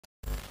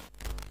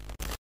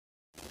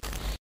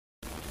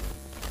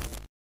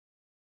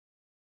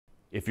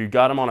If you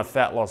got him on a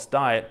fat loss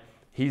diet,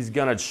 he's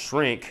gonna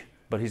shrink,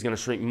 but he's gonna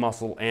shrink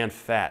muscle and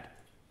fat.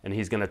 And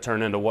he's gonna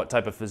turn into what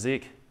type of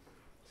physique?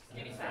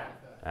 Skinny fat.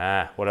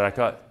 Ah, what did I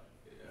call it?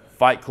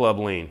 Fight Club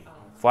lean,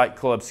 Fight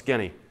Club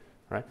skinny,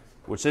 right?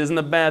 Which isn't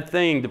a bad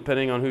thing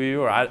depending on who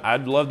you are.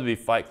 I'd love to be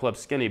Fight Club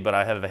skinny, but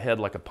I have a head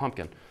like a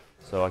pumpkin,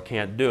 so I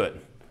can't do it.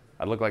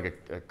 I look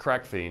like a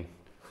crack fiend,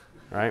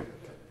 right?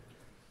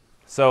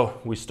 So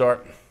we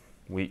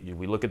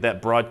look at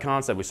that broad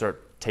concept, we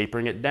start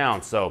tapering it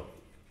down. So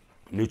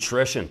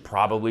nutrition,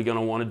 probably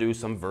gonna wanna do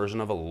some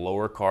version of a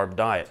lower carb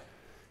diet.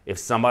 If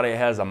somebody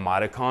has a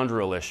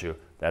mitochondrial issue,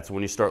 that's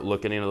when you start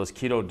looking into those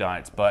keto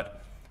diets.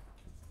 But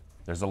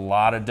there's a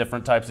lot of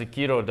different types of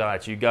keto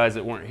diets. You guys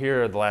that weren't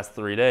here the last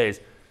 3 days,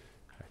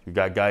 you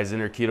got guys in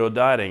there keto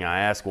dieting. I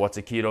ask, what's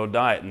a keto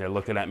diet? And they're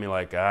looking at me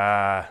like,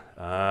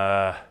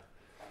 well,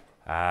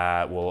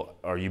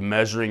 are you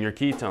measuring your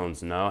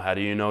ketones? No. How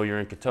do you know you're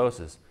in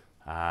ketosis?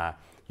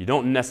 You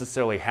don't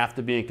necessarily have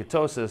to be in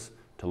ketosis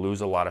to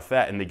lose a lot of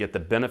fat and to get the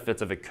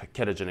benefits of a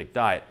ketogenic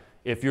diet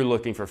if you're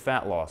looking for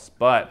fat loss.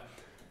 But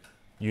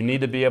you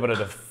need to be able to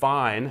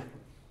define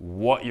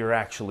what you're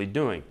actually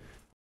doing.